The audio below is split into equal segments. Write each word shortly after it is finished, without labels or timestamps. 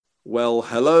Well,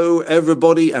 hello,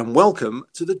 everybody, and welcome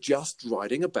to the Just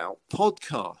Riding About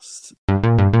podcast.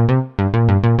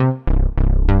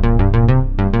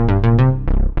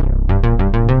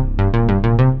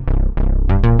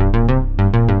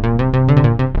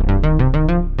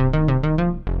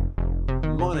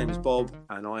 My name is Bob,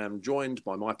 and I am joined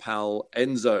by my pal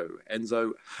Enzo.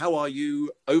 Enzo, how are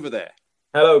you over there?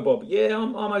 Hello, Bob. Yeah,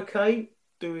 I'm okay.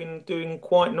 Doing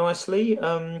quite nicely.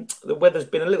 The weather's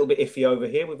been a little bit iffy over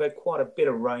here. We've had quite a bit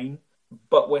of rain,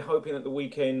 but we're hoping that the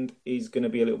weekend is going to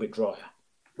be a little bit drier.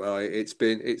 Well, it's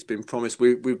been promised.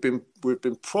 We've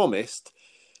been promised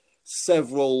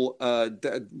several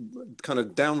kind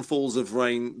of downfalls of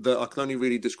rain that I can only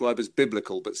really describe as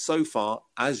biblical, but so far,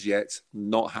 as yet,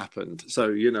 not happened.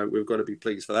 So, we've got to be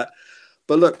pleased for that.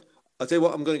 But look, I'll tell you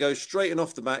what, I'm going to go straight and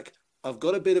off the back. I've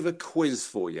got a bit of a quiz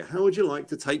for you. How would you like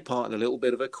to take part in a little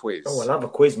bit of a Oh, I quiz? love a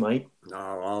quiz, mate.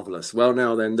 Oh, marvellous. Well,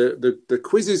 now then, the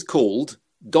quiz is called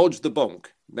Dodge the Bonk.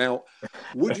 Now,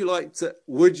 would you like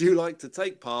to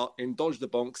take part in Dodge the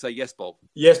Bonk? Say yes, Bob.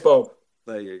 Yes, Bob.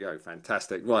 There you go.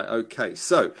 Fantastic. Right. Okay.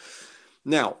 So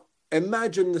now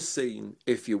imagine the scene,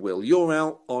 if you will. You're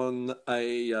out on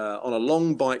a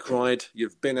long bike ride.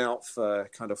 You've been out for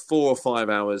kind of 4 or 5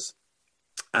 hours,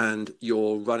 and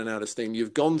you're running out of steam.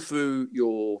 You've gone through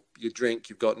your drink.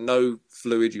 You've got no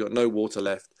fluid. You've got no water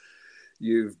left.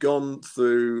 You've gone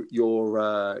through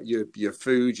your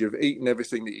food. You've eaten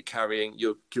everything that you're carrying.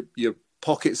 Your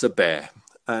pockets are bare,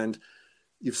 and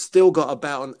you've still got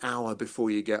about an hour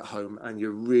before you get home, and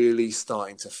you're really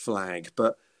starting to flag.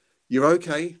 But you're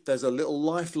okay. There's a little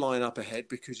lifeline up ahead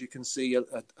because you can see a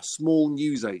small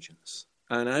newsagents.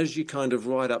 And as you kind of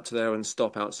ride up to there and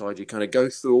stop outside, you kind of go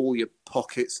through all your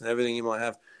pockets and everything you might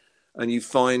have, and you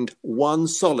find one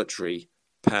solitary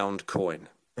pound coin.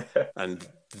 And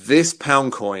this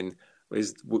pound coin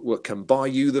is what can buy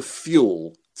you the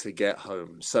fuel to get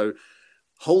home. So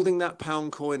holding that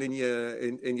pound coin in your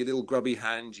little grubby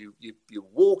hand, you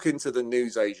walk into the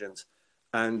newsagent,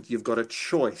 and you've got a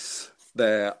choice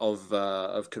there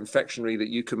of confectionery that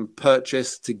you can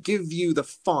purchase to give you the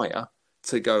fire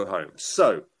to go home.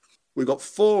 So we've got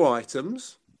 4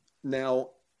 items now.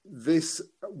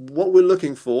 What I'm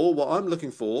looking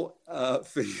for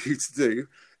for you to do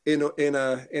in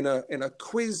a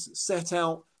quiz set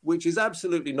out, which is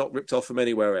absolutely not ripped off from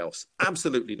anywhere else.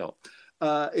 Absolutely not.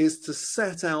 Is to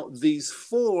set out these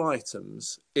 4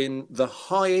 items in the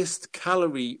highest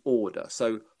calorie order.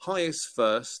 So highest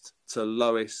first to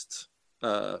lowest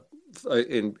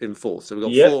in fourth. So we've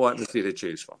got Yep. 4 items for you to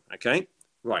choose from. Okay,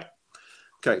 right.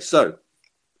 Okay, so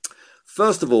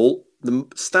first of all, the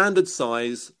standard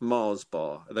size Mars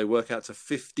bar. They work out to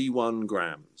 51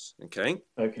 grams. Okay,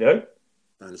 Okay, doke.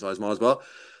 standard size Mars bar.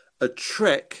 A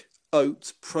Trek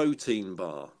oat protein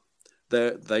bar.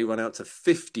 They run out to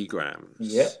 50 grams.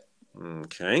 Yep.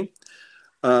 Okay.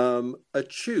 A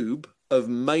tube of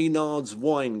Maynard's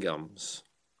wine gums.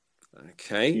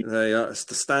 Okay. They are it's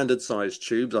the standard size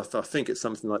tubes. I think it's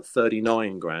something like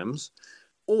 39 grams.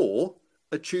 Or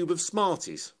a tube of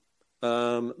Smarties.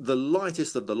 The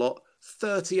lightest of the lot,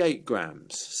 38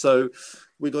 grams. So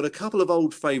we've got a couple of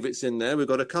old favourites in there. We've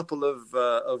got a couple of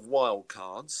wild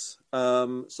cards.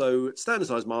 So standard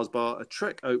size Mars bar, a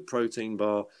Trek oat protein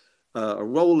bar, a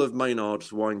roll of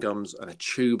Maynard's wine gums, and a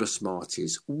tube of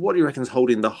Smarties. What do you reckon is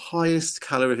holding the highest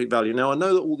calorific value? Now, I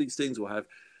know that all these things will have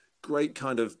great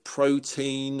kind of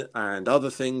protein and other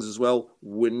things as well.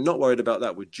 We're not worried about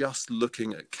that. We're just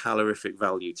looking at calorific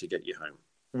value to get you home.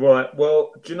 Right.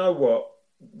 Well, do you know what?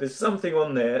 There's something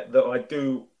on there that I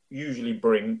do usually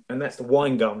bring, and that's the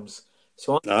wine gums.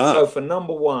 So I'm going to Ah, go for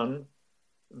number one,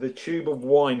 the tube of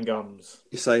wine gums.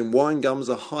 you're saying wine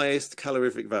gums are highest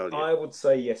calorific value. I would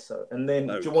say yes, sir. And then,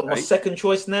 do you want my Okay. second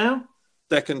choice now?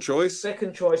 Second choice.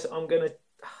 Second choice, I'm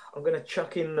gonna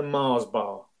chuck in the Mars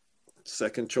bar,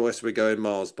 Second choice, we're going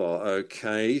Mars bar.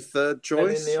 Okay. Third and in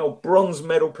the choice. old bronze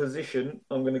medal position,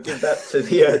 I'm gonna give that to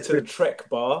the Trek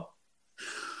bar.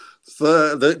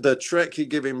 The Trek you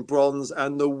give him bronze,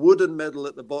 and the wooden medal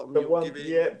at the bottom The you're one, giving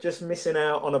yeah, just missing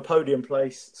out on a podium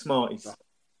place, Smarties.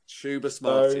 Tuba So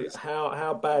Smarties.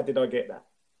 how bad did I get that?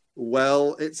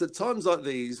 Well, it's at times like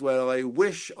these where I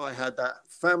wish I had that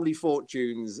family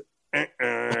fortunes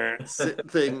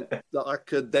thing that I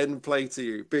could then play to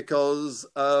you because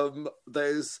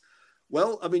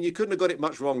well, I mean, you couldn't have got it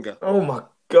much wronger. Oh my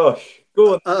gosh!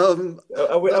 Go on. Um,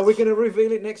 Are we the, going to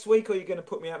reveal it next week, or are you going to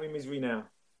put me out of my misery now?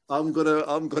 I'm gonna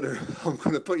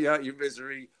put you out of your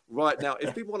misery right now.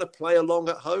 If people want to play along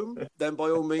at home, then by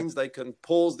all means they can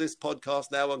pause this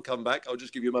podcast now and come back. I'll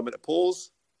just give you a moment to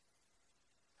pause.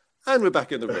 And we're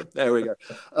back in the room. There we go.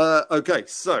 Okay,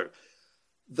 so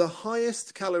The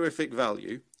highest calorific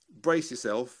value, brace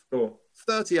yourself, Sure.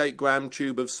 38-gram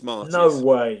tube of No Smarties.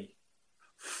 way.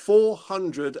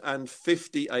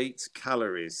 458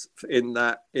 calories in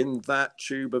that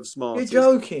tube of You're Smarties.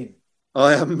 joking.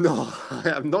 I am not. I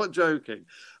am not joking.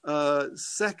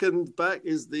 Second back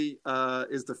is the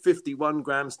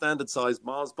 51-gram standard size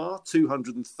Mars bar,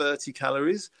 230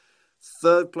 calories.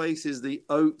 Third place is the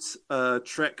Oat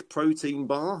Trek protein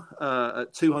bar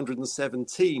at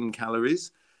 217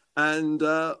 calories, and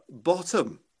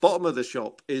bottom of the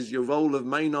shop is your roll of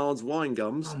Maynard's wine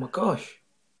gums. Oh my gosh.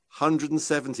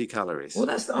 170 calories. Well,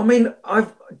 do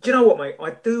you know what, mate?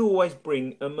 I do always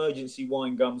bring emergency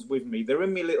wine gums with me. They're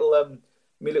in my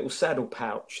little saddle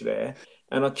pouch there,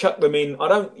 and I chuck them in. I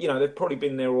don't, they've probably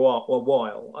been there a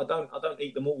while. I don't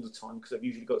eat them all the time because I've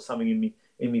usually got something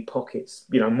in me pockets.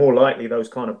 More likely those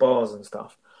kind of bars and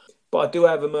stuff. But I do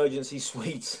have emergency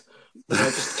sweets,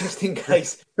 just in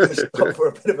case we stop for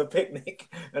a bit of a picnic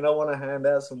and I want to hand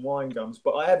out some wine gums.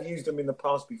 But I have used them in the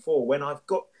past before when I've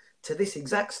got to this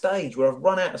exact stage where I've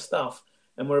run out of stuff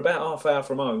and we're about half hour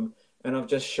from home and I've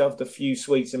just shoved a few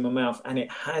sweets in my mouth and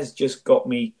it has just got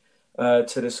me to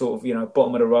the sort of,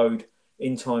 bottom of the road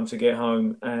in time to get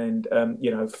home and,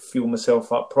 fuel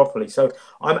myself up properly. So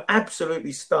I'm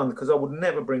absolutely stunned because I would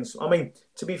never bring... I mean,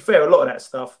 to be fair, a lot of that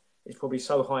stuff is probably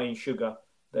so high in sugar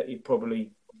that it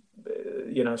probably,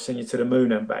 send you to the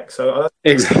moon and back. So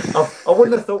exactly. I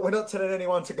wouldn't have thought we're not telling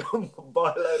anyone to go and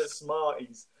buy a load of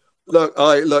Smarties. Look,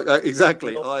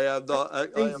 exactly. I am not.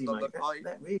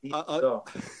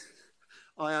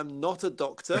 I am not a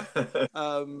doctor,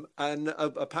 and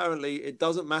apparently it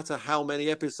doesn't matter how many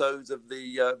episodes of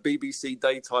the BBC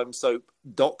daytime soap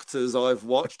Doctors I've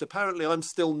watched. Apparently, I'm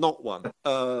still not one.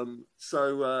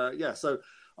 So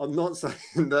I'm not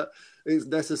saying that it's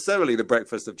necessarily the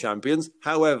breakfast of champions.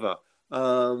 However,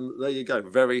 there you go.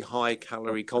 Very high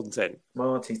calorie content.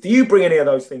 Smarties. Do you bring any of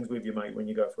those things with you, mate, when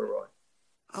you go for a ride?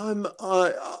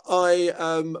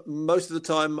 Most of the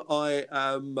time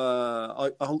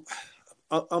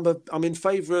I'm in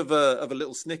favour of a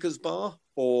little Snickers bar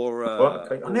or.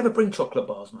 Okay. I never bring chocolate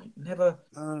bars, mate. Never.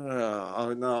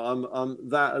 No, I'm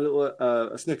that a little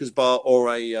a Snickers bar or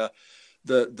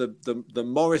the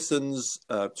Morrison's.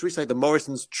 Should we say the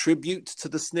Morrison's tribute to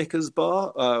the Snickers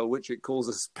bar, which they call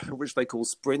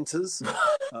Sprinters.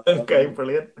 Okay,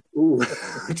 brilliant.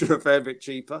 Which are a fair bit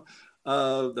cheaper.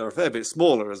 They're a fair bit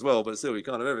smaller as well, but still you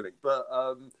can't have everything. But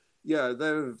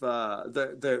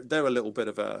they're a little bit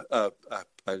of a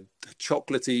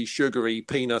chocolatey, sugary,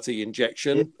 peanutty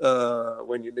injection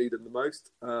when you need them the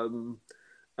most.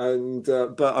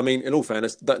 But I mean, in all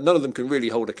fairness, that none of them can really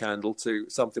hold a candle to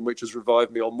something which has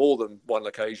revived me on more than one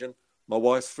occasion. My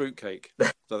wife's fruitcake.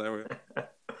 So there we go.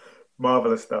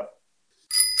 Marvelous stuff.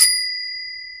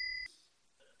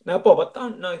 Now, Bob, I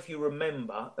don't know if you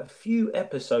remember, a few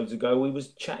episodes ago, we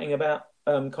was chatting about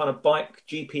kind of bike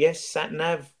GPS,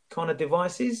 sat-nav kind of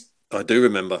devices. I do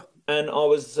remember. And I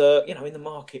was, in the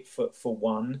market for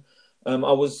one. I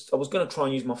was going to try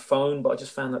and use my phone, but I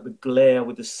just found that the glare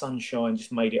with the sunshine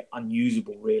just made it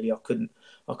unusable, really. I couldn't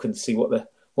see what the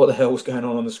hell was going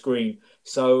on the screen.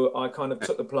 So I kind of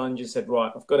took the plunge and said,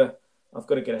 right, I've got to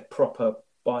get a proper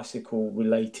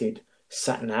bicycle-related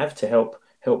sat-nav to help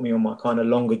me on my kind of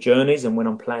longer journeys and when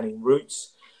I'm planning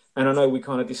routes. And I know we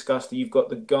kind of discussed that you've got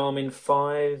the Garmin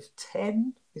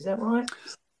 510, is that right?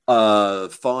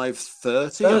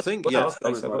 530, I think. Yes,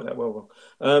 okay, so I got that well.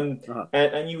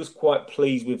 And you was quite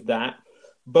pleased with that.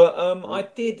 But I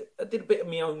did a bit of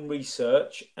my own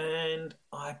research and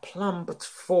I plumbed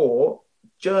for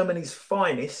Germany's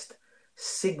finest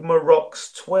Sigma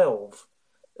Rox 12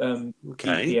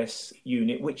 GPS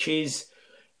unit, which is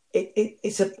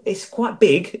it's quite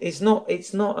big. It's not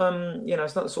it's not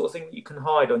the sort of thing that you can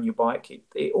hide on your bike.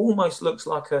 It almost looks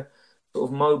like a sort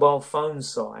of mobile phone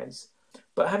size.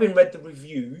 But having read the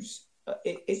reviews,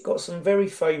 it got some very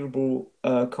favourable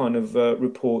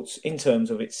reports in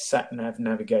terms of its sat-nav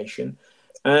navigation.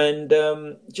 And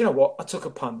do you know what? I took a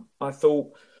punt. I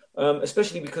thought,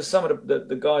 especially because some of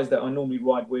the guys that I normally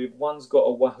ride with, one's got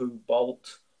a Wahoo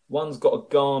Bolt, one's got a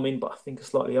Garmin, but I think a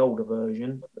slightly older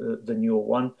version, the newer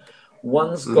one.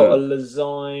 One's got a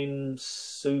Lezyme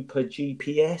Super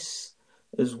GPS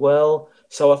as well.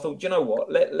 So I thought, do you know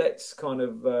what? Let's kind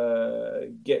of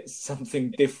get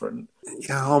something different.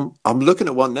 Yeah, I'm looking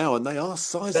at one now, and they are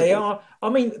sizable. They are. I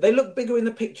mean, they look bigger in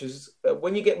the pictures.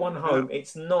 When you get one home,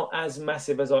 it's not as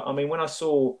massive as I mean, when I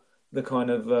saw the kind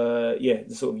of the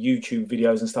sort of YouTube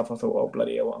videos and stuff, I thought, oh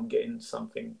bloody hell, I'm getting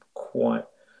something quite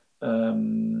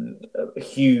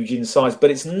huge in size.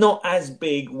 But it's not as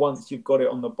big once you've got it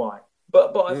on the bike.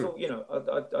 But I thought,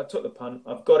 I took the punt.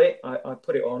 I've got it. I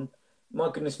put it on. My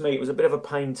goodness me, it was a bit of a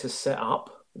pain to set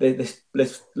up. There's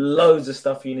loads of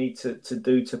stuff you need to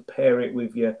do to pair it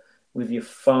with your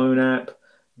phone app.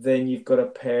 Then you've got to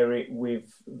pair it with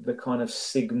the kind of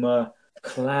Sigma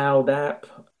Cloud app.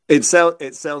 It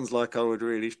sounds like I would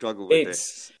really struggle with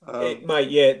this. Mate,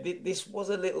 yeah, this was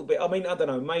a little bit. I mean, I don't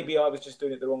know. Maybe I was just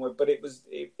doing it the wrong way, but it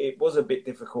was a bit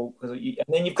difficult because and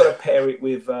then you've got to pair it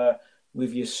with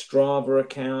your Strava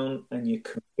account and your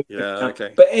account.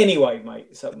 Okay. But anyway,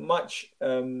 mate, so much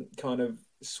kind of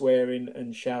swearing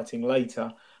and shouting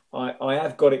later. I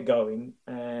have got it going,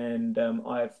 and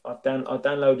I've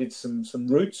downloaded some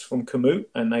routes from Komoot,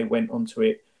 and they went onto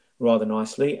it rather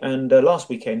nicely. And last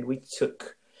weekend we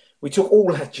took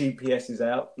all our GPSs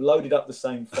out, loaded up the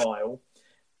same file,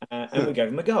 and we gave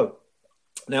them a go.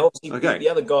 Now, obviously, the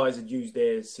other guys had used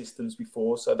their systems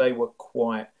before, so they were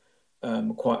quite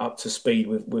up to speed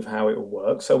with how it will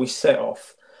work. So we set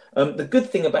off. The good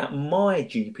thing about my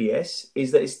GPS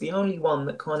is that it's the only one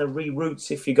that kind of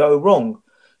reroutes if you go wrong.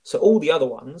 So all the other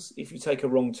ones, if you take a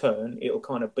wrong turn, it'll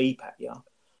kind of beep at you.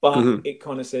 But it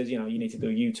kind of says, you need to do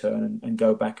a U-turn and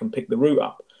go back and pick the route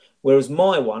up. Whereas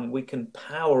my one, we can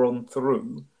power on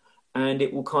through and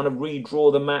it will kind of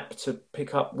redraw the map to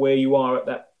pick up where you are at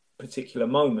that particular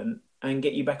moment and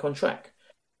get you back on track.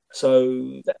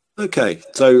 So... Okay,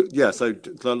 so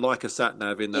like a sat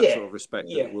nav in that sort of respect,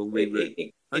 it will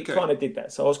reroute. It kind of did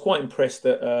that. So I was quite impressed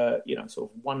that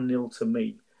sort of 1-0 to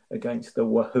me against the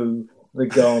Wahoo, the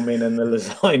Garmin, and the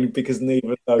Lezyne because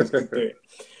neither of those could do it.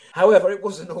 However, it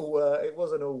wasn't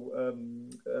all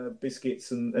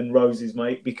biscuits and roses,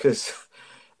 mate. Because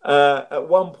at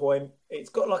one point it's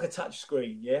got like a touch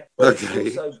screen, but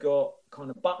it's also got kind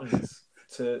of buttons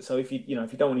so if you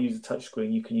don't want to use the touch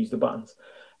screen, you can use the buttons.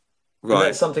 Right. And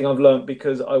that's something I've learned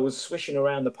because I was swishing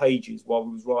around the pages while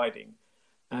we was riding,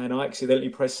 and I accidentally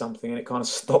pressed something, and it kind of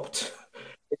stopped.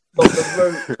 It stopped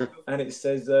the route, and it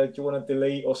says, "Do you want to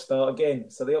delete or start again?"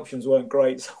 So the options weren't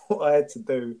great. So what I had to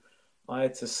do, I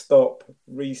had to stop,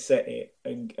 reset it,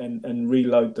 and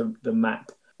reload the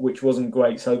map, which wasn't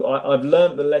great. So I've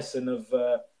learned the lesson of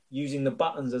using the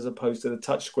buttons as opposed to the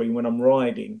touch screen when I'm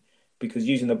riding, because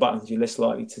using the buttons, you're less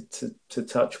likely to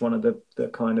touch one of the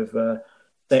kind of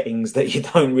settings that you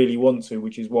don't really want to,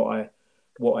 which is what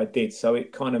I did. So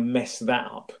it kind of messed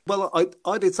that up. Well,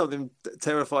 I did something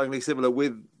terrifyingly similar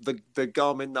with the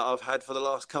Garmin that I've had for the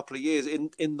last couple of years.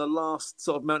 In the last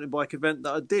sort of mountain bike event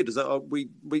that I did, is that we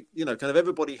kind of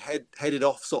everybody headed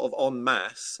off sort of en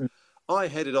masse. I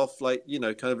headed off like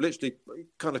kind of literally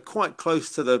kind of quite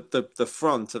close to the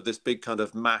front of this big kind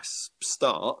of mass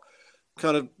start.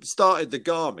 Kind of started the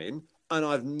Garmin. And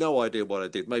I have no idea what I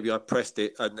did. Maybe I pressed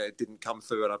it and it didn't come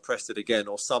through, and I pressed it again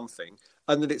or something.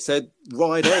 And then it said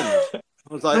ride end.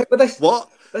 I was like, what?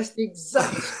 That's the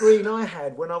exact screen I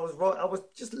had when I was riding. I was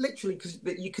just literally, because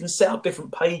you can set up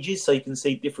different pages so you can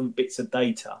see different bits of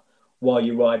data while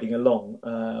you're riding along,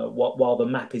 while the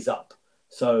map is up.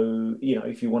 So,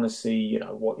 if you want to see,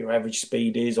 what your average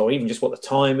speed is, or even just what the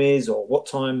time is, or what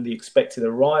time the expected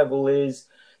arrival is,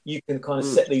 you can kind of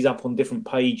set these up on different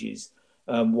pages.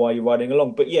 While you're riding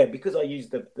along. But yeah, because I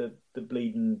used the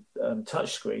bleeding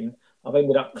touch screen, I've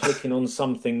ended up clicking on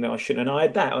something that I shouldn't. And I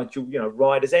had that,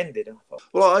 riders ended.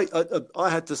 Well, I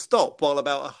had to stop while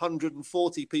about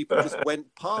 140 people just went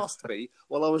past me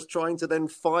while I was trying to then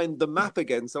find the map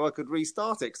again so I could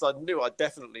restart it, because I knew I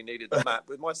definitely needed the map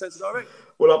with my sense of direction.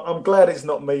 Well, I'm glad it's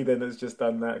not me then that's just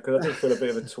done that, because I did feel a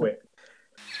bit of a twit.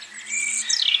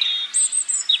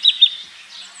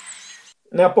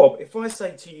 Now, Bob, if I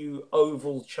say to you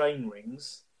oval chain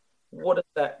rings, what is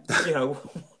that?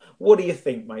 What do you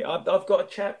think, mate? I've got a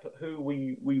chap who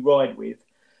we ride with,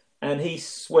 and he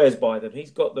swears by them.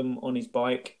 He's got them on his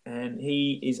bike, and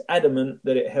he is adamant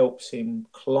that it helps him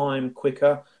climb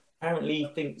quicker. Apparently, he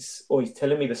thinks, or he's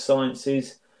telling me the science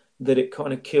is that it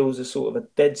kind of kills a sort of a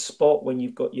dead spot when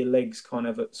you've got your legs kind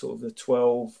of at sort of the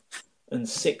 12 and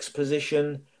 6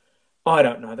 position. I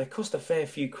don't know. They cost a fair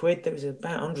few quid. There was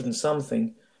about 100 and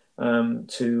something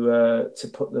to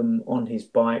put them on his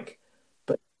bike.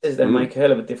 But they make a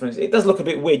hell of a difference. It does look a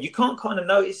bit weird. You can't kind of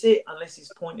notice it unless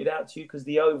it's pointed out to you, because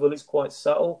the oval is quite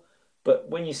subtle. But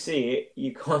when you see it,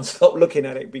 you can't stop looking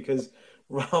at it, because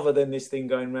rather than this thing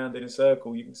going round in a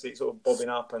circle, you can see it sort of bobbing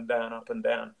up and down, up and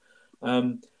down.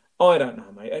 I don't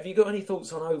know, mate. Have you got any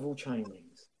thoughts on oval chain rings?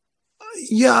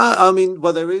 Yeah, I mean,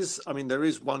 there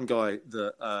is one guy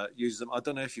that uses them. I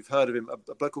don't know if you've heard of him,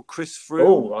 a bloke called Chris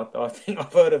Froome. Oh, I think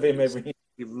I've heard of him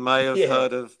You may have Yeah,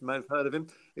 heard of him.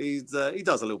 He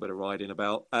does a little bit of riding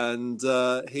about, and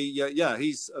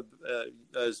he's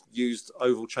has used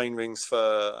oval chain rings for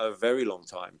a very long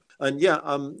time. And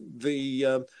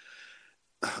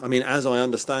I mean, as I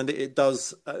understand it, it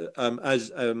does,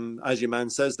 as your man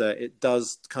says there, it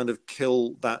does kind of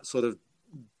kill that sort of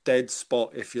dead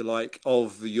spot, if you like,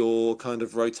 of your kind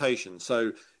of rotation.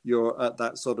 So you're at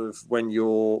that sort of when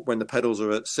the pedals are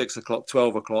at 6 o'clock,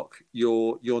 12 o'clock,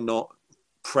 you're not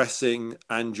pressing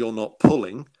and you're not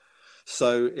pulling.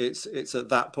 So it's at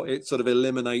that point it sort of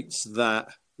eliminates that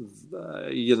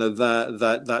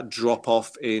that drop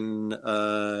off in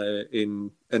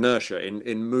inertia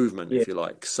in movement, yeah, if you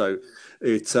like. So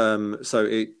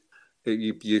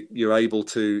you're able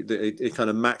to it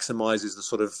kind of maximizes the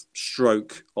sort of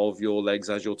stroke of your legs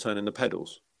as you're turning the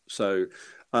pedals. So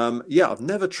I've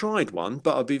never tried one,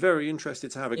 but I'd be very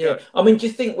interested to have a yeah. go. I mean, do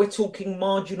you think we're talking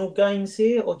marginal gains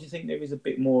here, or do you think there is a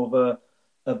bit more of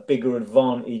a bigger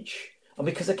advantage?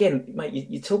 Because again, mate,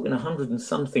 you're talking 100 and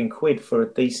something quid for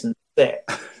a decent set,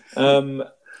 um,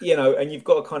 and you've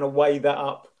got to kind of weigh that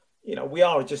up. We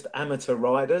are just amateur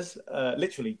riders,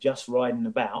 literally just riding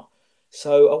about.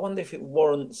 So I wonder if it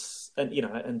warrants, and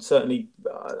certainly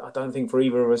I don't think for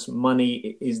either of us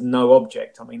money is no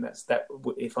object. I mean, that's that.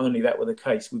 If only that were the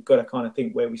case, we've got to kind of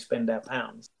think where we spend our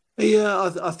pounds.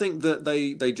 Yeah, I think that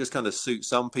they just kind of suit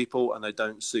some people and they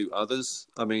don't suit others.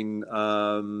 I mean,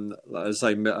 like I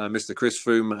say, Mr. Chris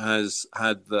Froome has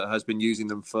been using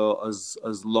them for as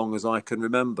long as I can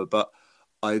remember, but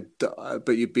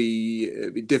it'd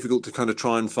be difficult to kind of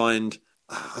try and find.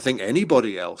 I think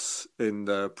anybody else in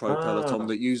the pro peloton Ah,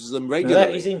 that uses them now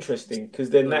that is regularly. interesting because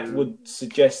then that So would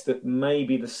suggest that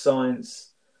maybe the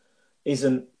science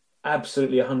isn't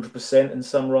absolutely 100%, and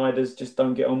some riders just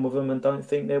don't get on with them and don't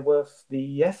think they're worth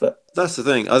the effort. that's the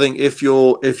thing. I think if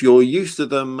you're used to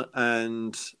them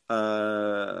and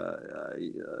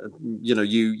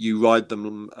you ride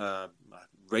them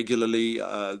regularly,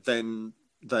 then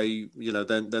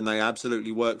then they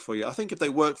absolutely work for you. I think if they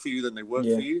work for you, then they work for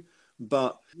Yeah, you.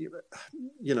 But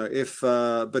if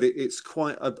it's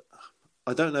quite.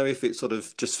 I don't know if it sort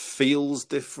of just feels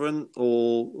different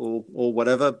or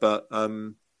whatever. But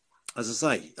as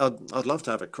I say, I'd love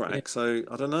to have a yeah, crack. So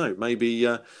I don't know. Maybe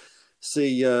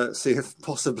see if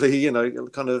possibly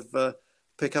kind of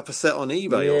pick up a set on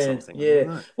eBay or yeah, something. I don't yeah.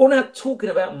 know. Well, now talking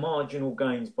about marginal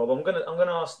gains, Bob, I'm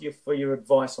gonna ask you for your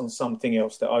advice on something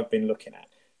else that I've been looking at.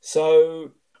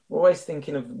 So we're always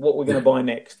thinking of what we're going to buy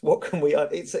next. What can we?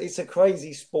 It's a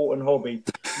crazy sport and hobby.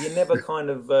 You're never kind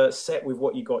of set with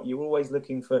what you got. You're always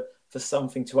looking for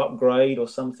something to upgrade or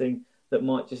something that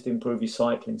might just improve your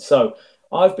cycling. So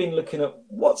I've been looking at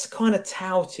what's kind of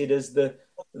touted as the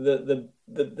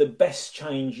best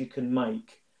change you can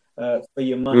make for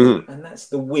your money, Mm, and that's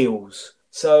the wheels.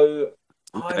 So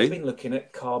I've okay. been looking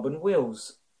at carbon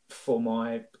wheels for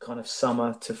my kind of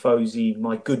summer tifosi,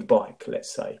 my good bike,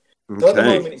 let's say. So at the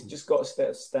Okay. moment, it's just got a set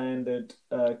of standard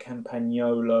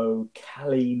Campagnolo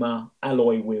Calima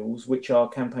alloy wheels, which are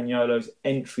Campagnolo's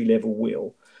entry level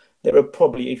wheel. There are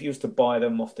probably, if you was to buy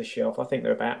them off the shelf, I think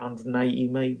they're about 180,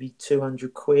 maybe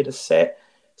 200 quid a set.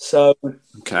 So,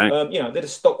 Okay. they're the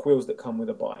stock wheels that come with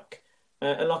a bike.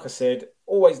 And like I said,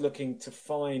 always looking to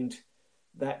find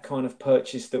that kind of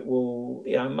purchase that will,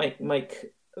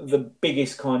 make the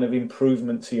biggest kind of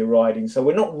improvement to your riding. So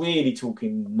we're not really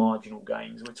talking marginal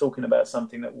gains. We're talking about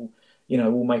something that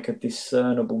will make a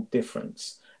discernible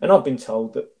difference. And I've been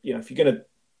told that, if you're going to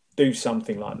do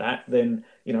something like that, then,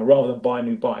 rather than buy a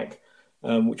new bike,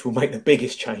 which will make the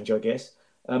biggest change, I guess,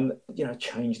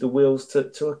 change the wheels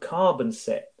to a carbon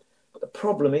set. But the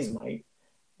problem is, mate,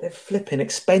 they're flipping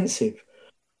expensive.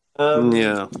 Um,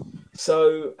 Yeah.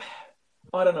 so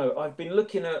I don't know. I've been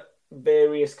looking at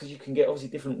various because you can get obviously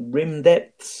different rim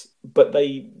depths, but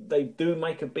they do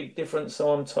make a big difference.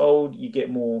 So I'm told you get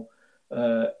more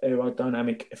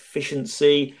aerodynamic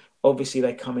efficiency. Obviously,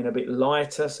 they come in a bit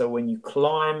lighter, so when you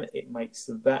climb, it makes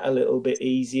that a little bit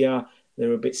easier.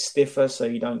 They're a bit stiffer, so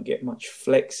you don't get much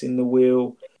flex in the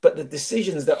wheel. But the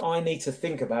decisions that I need to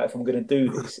think about if I'm going to do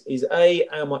this is A,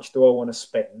 how much do I want to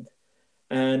spend?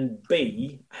 And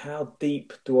B, how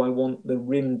deep do I want the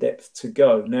rim depth to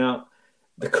go? Now,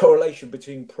 the correlation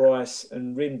between price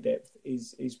and rim depth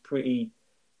is pretty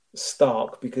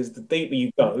stark because the deeper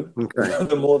you go, Okay.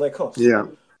 the more they cost. Yeah.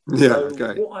 Yeah. So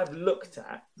Okay. what I've looked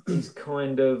at is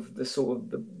kind of the sort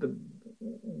of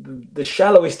the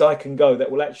shallowest I can go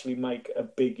that will actually make a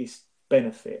biggest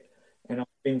benefit. And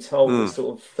I've been told that Mm,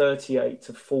 sort of 38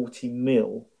 to 40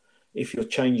 mil if you're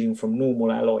changing from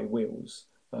normal alloy wheels.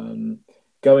 Um,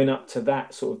 Going up to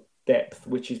that sort of depth,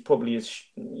 which is probably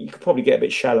you could probably get a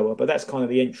bit shallower, but that's kind of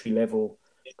the entry level,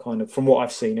 kind of from what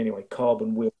I've seen anyway.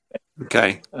 Carbon wheel.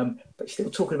 Okay. But you're still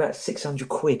talking about 600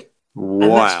 quid, and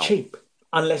that's Wow. cheap.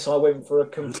 Unless I went for a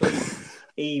complete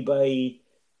eBay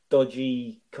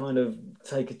dodgy kind of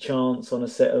take a chance on a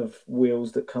set of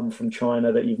wheels that come from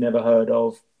China that you've never heard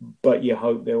of, but you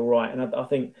hope they're all right. And I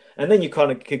think, and then you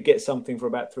kind of could get something for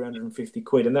about 350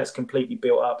 quid, and that's completely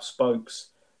built up, spokes,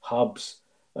 hubs,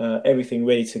 everything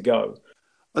ready to go.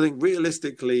 I think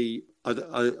realistically, I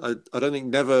don't think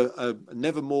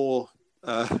never more.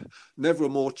 Never a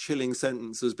more chilling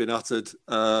sentence has been uttered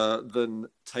than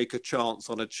 "take a chance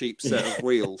on a cheap set of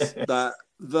wheels." That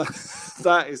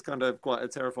is kind of quite a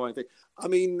terrifying thing. I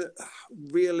mean,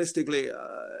 realistically,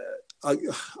 I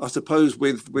suppose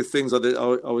with things like that,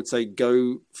 I would say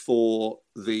go for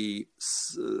the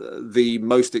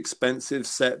most expensive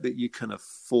set that you can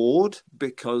afford,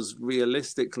 because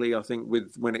realistically, I think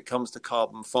when it comes to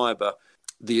carbon fiber,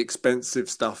 the expensive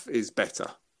stuff is better.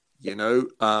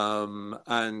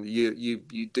 And you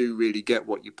do really get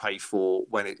what you pay for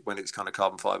when it's kind of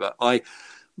carbon fiber.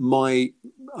 My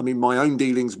own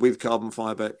dealings with carbon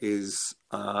fiber is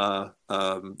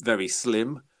very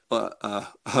slim, but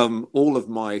all of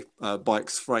my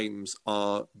bike's frames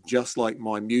are just like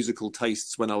my musical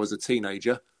tastes when I was a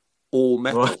teenager, all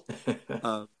metal. Right.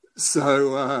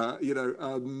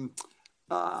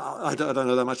 I don't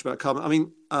know that much about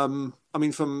carbon. I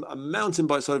mean, from a mountain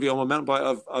bike side of view, on a mountain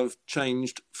bike, I've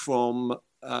changed from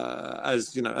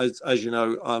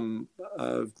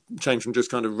changed from just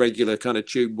kind of regular kind of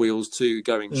tube wheels to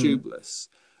going tubeless,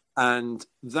 and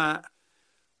that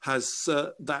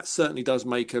certainly does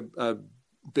make a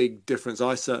big difference.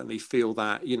 I certainly feel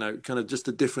that, kind of just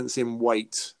a difference in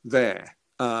weight there.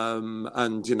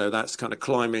 And that's kind of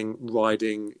climbing,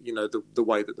 riding, the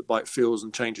way that the bike feels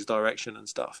and changes direction and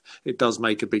stuff. It does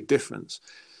make a big difference.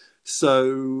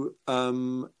 So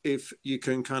if you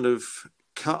can kind of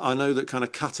I know that kind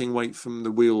of cutting weight from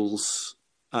the wheels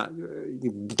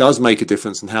does make a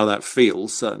difference in how that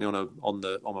feels, certainly on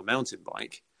a mountain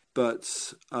bike.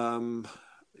 But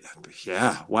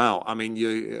yeah, wow. I mean,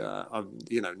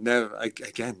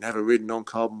 never ridden on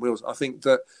carbon wheels. I think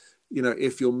that,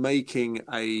 if you're making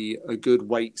a good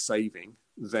weight saving,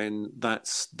 then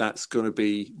that's going to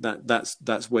be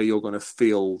that's where you're going to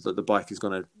feel that the bike is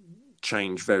going to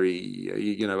change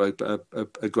very,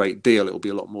 a great deal. It'll be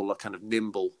a lot more like kind of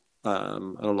nimble,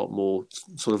 and a lot more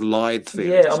sort of lithe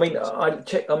feeling. Yeah, I mean, I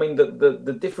checked. I mean,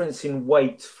 the difference in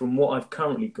weight from what I've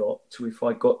currently got to if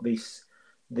I got these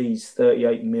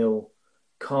 38mm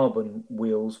carbon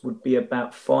wheels would be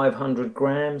about 500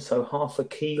 grams, so half a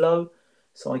kilo.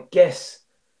 So I guess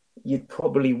you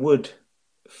probably would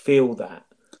feel that.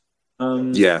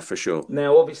 Yeah, for sure.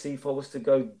 Now, obviously, if I was to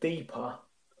go deeper,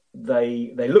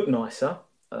 they look nicer.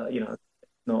 There's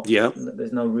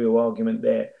no real argument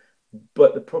there.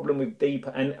 But the problem with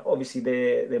deeper, and obviously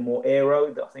they're more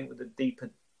aero. I think with the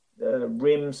deeper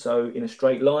rim, so in a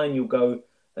straight line you'll go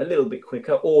a little bit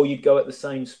quicker, or you'd go at the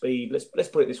same speed. Let's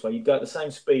put it this way: you'd go at the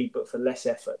same speed but for less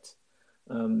effort.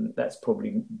 That's probably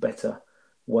a better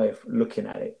way of looking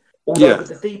at it. Although with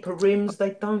the deeper rims,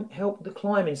 they don't help the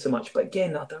climbing so much. But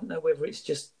again, I don't know whether it's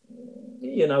just,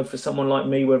 for someone like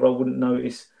me, whether I wouldn't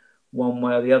notice one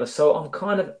way or the other. So I'm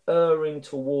kind of erring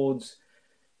towards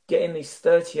getting these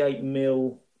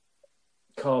 38mm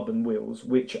carbon wheels,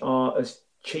 which are as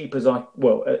cheap as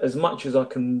as much as I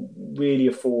can really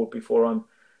afford before I'm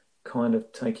kind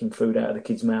of taking food out of the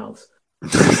kids' mouths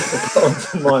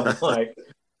onto my bike.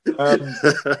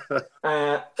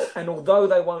 And although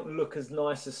they won't look as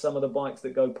nice as some of the bikes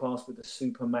that go past with the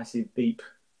super massive deep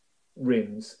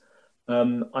rims,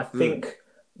 I think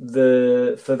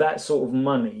for that sort of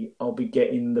money, I'll be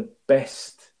getting the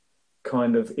best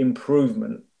kind of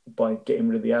improvement by getting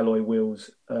rid of the alloy wheels,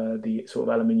 the sort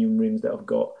of aluminium rims that I've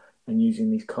got, and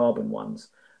using these carbon ones.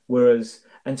 Whereas,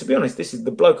 and to be honest, this is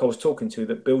the bloke I was talking to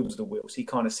that builds the wheels. He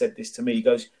kind of said this to me. He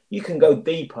goes, "You can go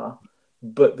deeper,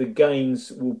 but the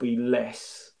gains will be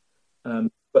less,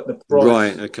 but the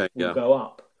price will go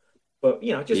up." But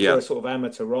just for a sort of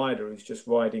amateur rider who's just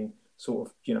riding sort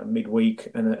of midweek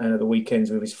and at the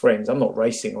weekends with his friends, I'm not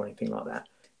racing or anything like that.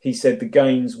 He said the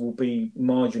gains will be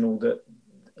marginal. That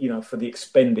for the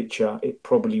expenditure, it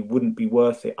probably wouldn't be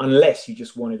worth it unless you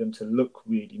just wanted them to look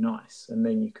really nice, and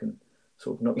then you can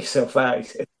sort of knock yourself out, he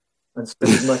said, and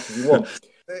spend as much as you want.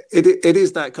 It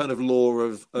is that kind of law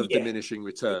of diminishing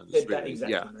returns. Really.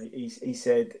 Exactly. Yeah. He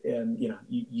said,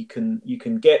 you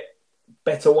can get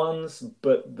better ones,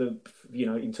 but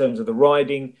in terms of the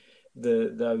riding,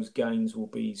 those gains will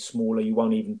be smaller. You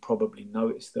won't even probably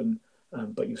notice them.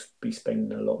 but you'll be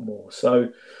spending a lot more. So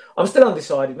I'm still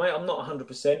undecided, mate. I'm not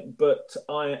 100%, but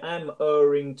I am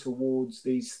erring towards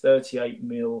these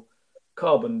 38mm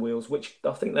carbon wheels, which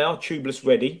I think they are tubeless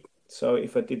ready. So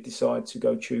if I did decide to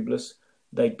go tubeless,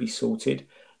 they'd be sorted.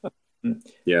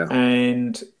 Yeah.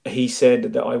 And he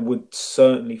said that I would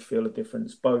certainly feel a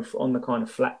difference both on the kind of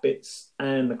flat bits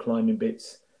and the climbing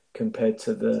bits compared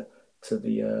to the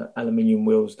aluminium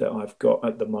wheels that I've got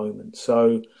at the moment.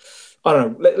 So I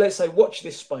don't know. Let's say watch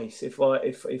this space. If I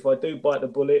do bite the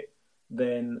bullet,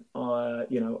 then I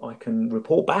can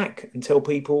report back and tell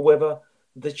people whether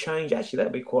the change. Actually,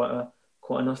 that'd be quite a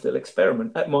nice little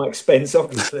experiment at my expense,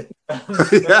 obviously.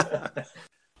 Yeah.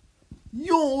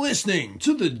 You're listening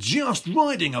to the Just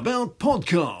Riding About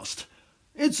podcast.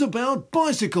 It's about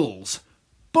bicycles,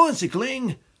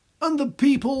 bicycling, and the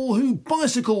people who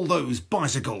bicycle those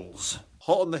bicycles.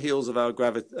 Hot on the heels of our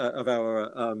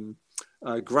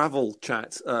gravel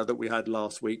chat that we had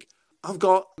last week, I've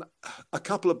got a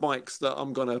couple of bikes that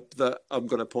I'm gonna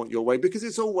point your way, because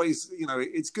it's always,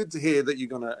 it's good to hear that you're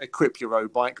gonna equip your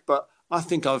road bike, but I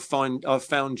think I've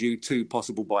found you two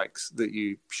possible bikes that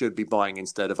you should be buying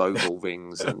instead of oval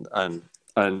rings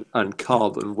and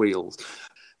carbon wheels.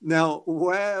 Now,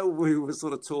 where we were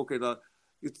sort of talking,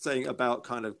 you're saying about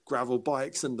kind of gravel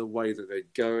bikes and the way that they're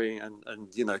going, and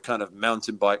kind of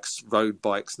mountain bikes, road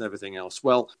bikes, and everything else.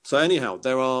 Well, so anyhow,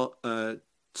 there are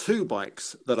two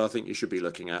bikes that I think you should be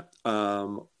looking at.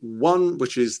 One,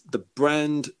 which is the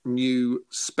brand new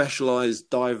Specialized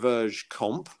Diverge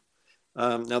Comp.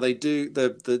 Now they do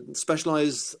the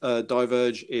Specialized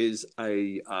Diverge is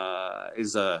a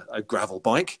gravel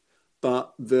bike,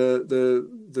 but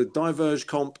the Diverge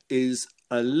Comp is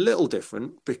a little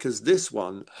different because this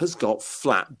one has got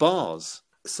flat bars.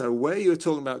 So where you're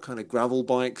talking about kind of gravel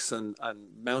bikes and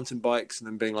mountain bikes, and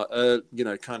then being like,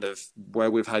 kind of where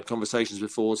we've had conversations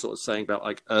before, sort of saying about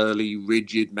like early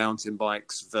rigid mountain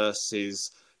bikes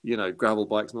versus, gravel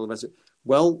bikes and all the rest of it.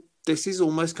 Well, this is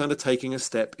almost kind of taking a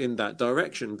step in that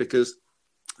direction, because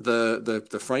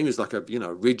the frame is like a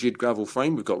rigid gravel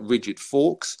frame. We've got rigid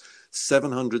forks,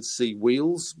 700C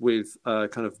wheels with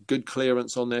kind of good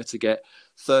clearance on there to get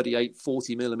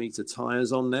 40 millimeter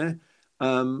tires on there,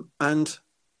 and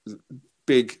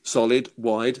big, solid,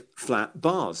 wide, flat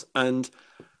bars. And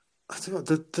I tell you what,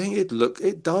 the thing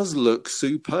it does look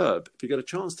superb. If you get a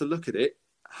chance to look at it,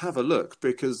 have a look,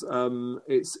 because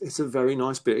it's a very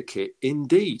nice bit of kit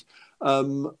indeed.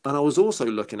 And I was also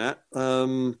looking at,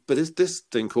 but this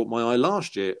thing caught my eye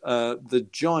last year, the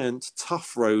Giant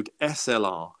Tough Road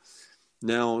SLR.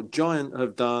 Now, Giant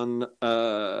had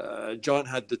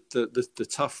the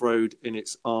Tough Road in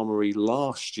its armory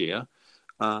last year,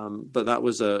 but that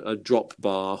was a drop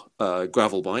bar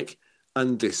gravel bike,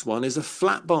 and this one is a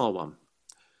flat bar one.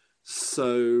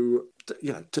 So,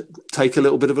 take a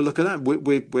little bit of a look at that.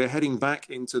 We're heading back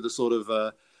into the sort of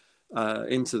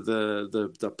into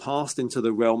the past, into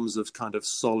the realms of kind of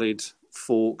solid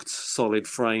forked, solid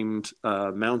framed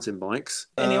mountain bikes.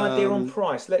 Any idea on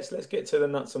price? Let's get to the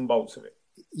nuts and bolts of it.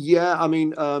 Yeah, I mean,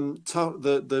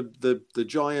 the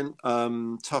Giant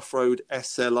Tough Road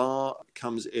SLR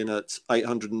comes in at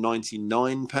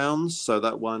 £899, so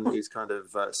that one is kind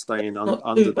of staying under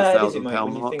the £1,000 mark.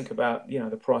 When you think about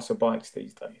the price of bikes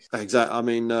these days. Exactly. I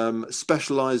mean,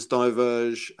 Specialized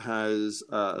Diverge has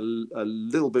a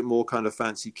little bit more kind of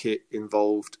fancy kit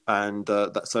involved, and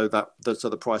so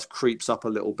the price creeps up a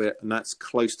little bit, and that's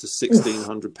close to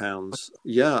 £1,600.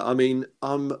 Yeah, I mean,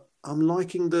 I'm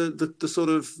liking the sort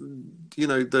of,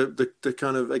 the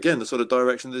kind of, again, the sort of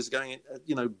direction this is going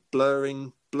in,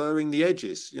 blurring the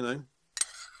edges,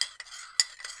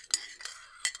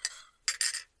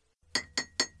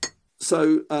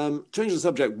 So, changing the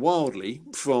subject wildly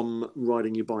from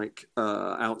riding your bike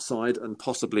outside and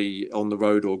possibly on the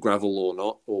road or gravel or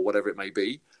not, or whatever it may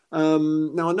be.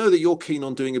 Now, I know that you're keen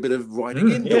on doing a bit of riding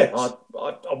indoors. Yeah,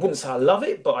 I wouldn't say I love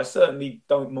it, but I certainly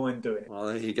don't mind doing it. Well,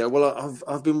 there you go. Well,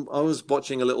 I was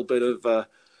watching a little bit of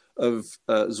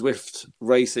Zwift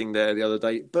racing there the other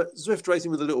day, but Zwift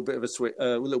racing with a little bit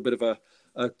of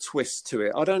a twist to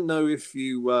it. I don't know if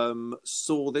you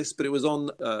saw this, but it was on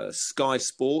Sky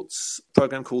Sports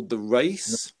program called The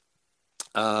Race.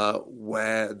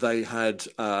 Where they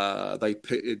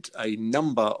pitted a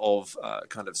number of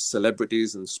kind of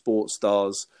celebrities and sports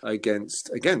stars against,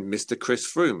 again, Mr. Chris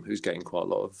Froome, who's getting quite a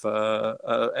lot of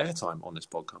airtime on this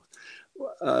podcast.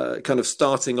 Kind of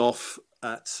starting off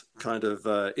at kind of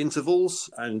intervals,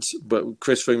 but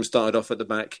Chris Froome started off at the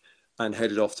back and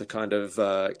headed off to kind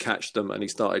of catch them, and he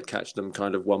started catching them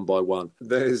kind of one by one.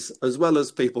 There's, as well as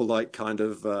people like kind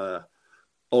of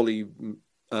Ollie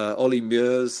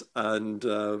Meurs and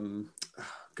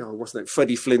God, what's that?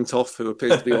 Freddie Flintoff, who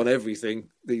appears to be on everything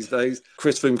these days.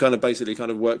 Chris Froome kind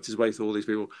of worked his way through all these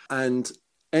people and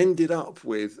ended up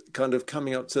with kind of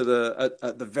coming up to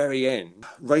at the very end,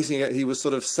 racing it. He was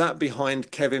sort of sat behind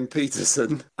Kevin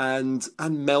Peterson and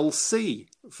Mel C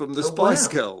from the Spice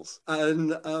Girls.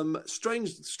 And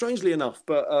strangely enough,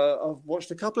 but I've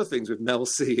watched a couple of things with Mel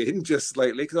C in just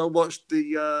lately, because I watched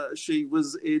she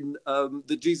was in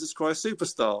the Jesus Christ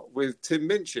Superstar with Tim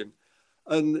Minchin,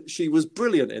 and she was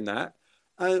brilliant in that.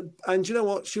 And you know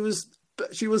what? She was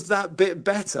that bit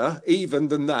better even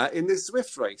than that in this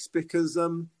Zwift race, because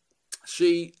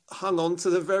she hung on to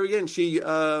the very end. She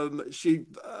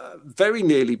very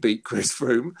nearly beat Chris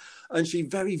Froome, and she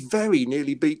very, very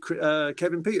nearly beat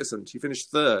Kevin Peterson. She finished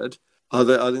third. I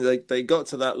think they got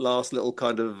to that last little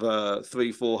kind of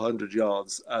 300-400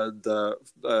 yards, and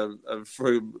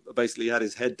Froome basically had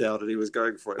his head down and he was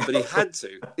going for it, but he had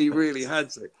to. He really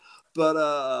had to. But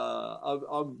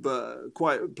I'm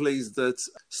quite pleased that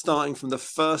starting from the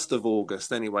 1st of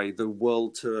August, anyway, the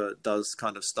World Tour does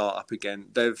kind of start up again.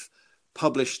 They've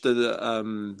published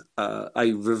a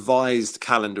revised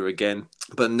calendar again,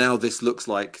 but now this looks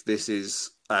like this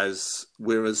is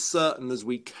we're as certain as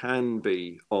we can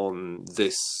be on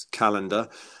this calendar.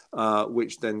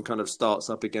 Which then kind of starts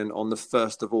up again on the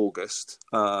 1st of August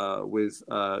with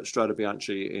Strade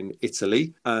Bianche in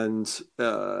Italy, and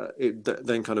it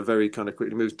then kind of very kind of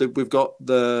quickly moves. We've got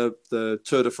the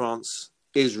Tour de France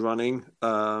is running,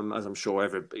 as I'm sure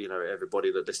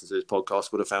everybody that listens to this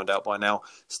podcast would have found out by now,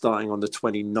 starting on the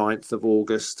 29th of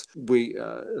August. We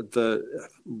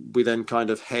then kind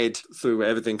of head through,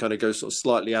 everything kind of goes sort of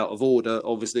slightly out of order.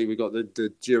 Obviously, we've got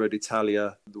the Giro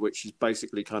d'Italia, which is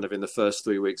basically kind of in the first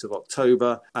 3 weeks of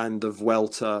October, and the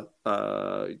Vuelta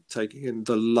taking in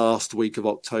the last week of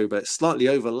October. It slightly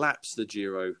overlaps the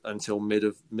Giro until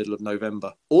middle of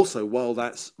November. Also, while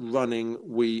that's running,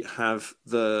 we've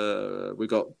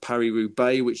got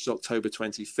Paris-Roubaix, which is October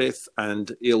 25th,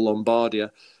 and Il Lombardia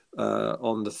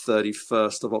on the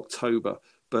 31st of October.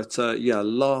 But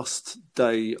last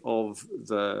day of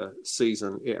the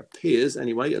season, it appears,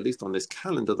 anyway, at least on this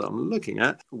calendar that I'm looking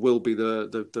at, will be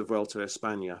the Vuelta a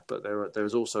España. But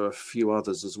there's also a few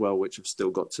others as well, which have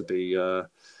still got to be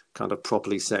kind of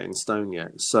properly set in stone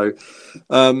yet. So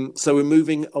we're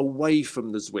moving away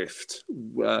from the Zwift,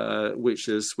 which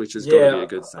is got to be a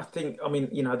good thing. I think,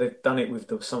 they've done it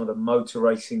with some of the motor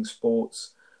racing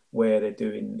sports where they're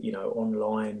doing,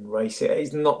 online racing.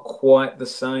 It's not quite the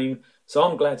same. So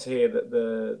I'm glad to hear that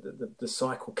the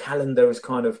cycle calendar is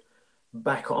kind of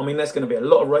back on. I mean, there's going to be a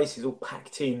lot of races all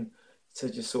packed in to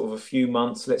just sort of a few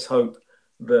months. Let's hope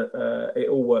that it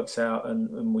all works out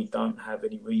and we don't have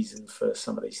any reason for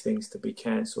some of these things to be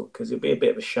cancelled, because it'd be a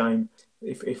bit of a shame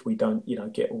if we don't,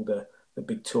 get all the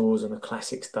big tours and the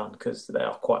classics done, because they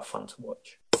are quite fun to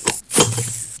watch.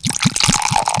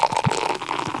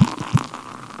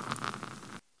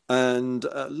 And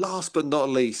last but not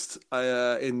least,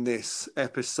 in this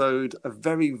episode, a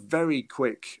very, very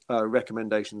quick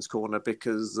recommendations corner,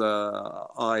 because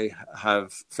I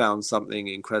have found something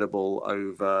incredible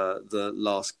over the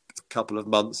last couple of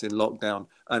months in lockdown,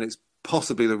 and it's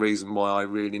possibly the reason why I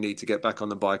really need to get back on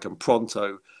the bike and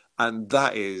pronto, and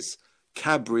that is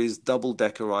Cadbury's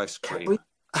double-decker ice cream.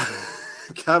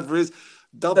 Cadbury's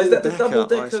double-decker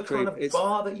ice cream. Kind of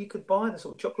bar that you could buy, the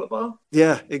sort of chocolate bar?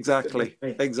 Yeah, exactly.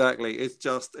 It's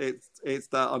just, it's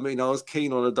that. I mean, I was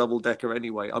keen on a double-decker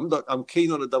anyway. I'm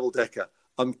keen on a double-decker.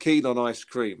 I'm keen on ice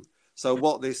cream. So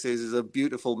what this is a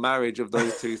beautiful marriage of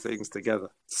those two things together.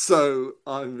 So,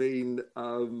 I mean,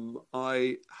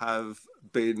 I have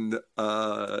been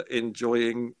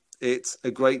enjoying it a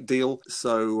great deal.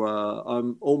 So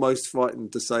I'm almost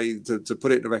frightened to say, to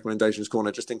put it in the recommendations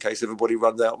corner, just in case everybody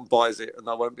runs out and buys it and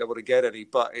I won't be able to get any.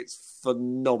 But it's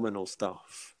phenomenal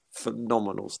stuff.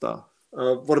 Phenomenal stuff.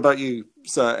 What about you,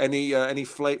 sir? Any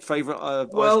favourite ice cream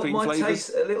flavours? Well, my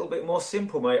taste's a little bit more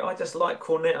simple, mate. I just like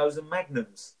Cornettos and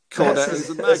Magnums. Cornettos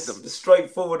and Magnums. As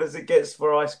straightforward as it gets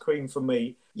for ice cream for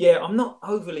me. Yeah, I'm not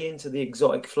overly into the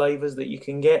exotic flavours that you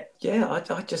can get. Yeah,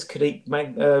 I just could eat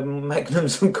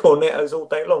Magnums and Cornettos all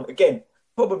day long. Again,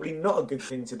 probably not a good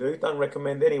thing to do. Don't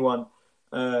recommend anyone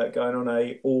going on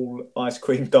a all ice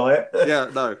cream diet. Yeah,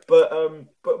 no. But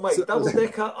mate, double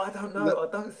decker. I don't know.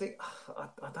 I don't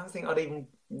think I'd even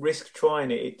risk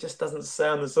trying it. It just doesn't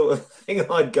sound the sort of thing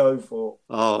I'd go for.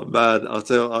 Oh man, I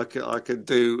tell you, I could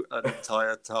do an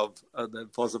entire tub and then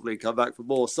possibly come back for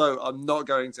more. So I'm not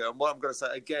going to. And what I'm going to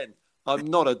say again, I'm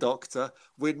not a doctor.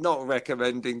 We're not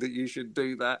recommending that you should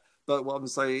do that. But what I'm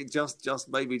saying, just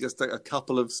maybe just take a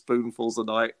couple of spoonfuls a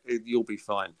night, you'll be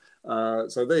fine.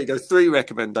 So there you go. 3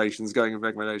 recommendations going in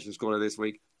recommendations corner this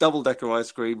week: double-decker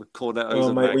ice cream, Cornettos, Oh,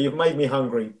 and mate, well, you've made me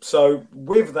hungry. So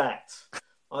with that,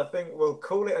 I think we'll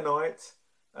call it a night.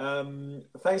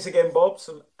 Thanks again, Bob.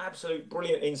 Some absolute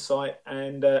brilliant insight,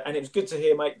 and it was good to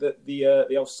hear, mate, that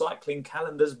the old cycling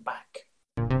calendar's back.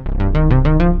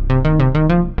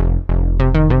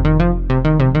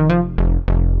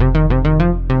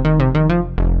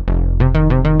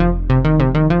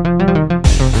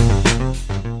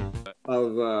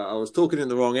 I was talking in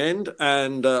the wrong end,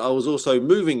 and I was also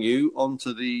moving you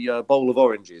onto the bowl of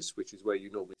oranges, which is where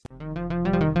you normally.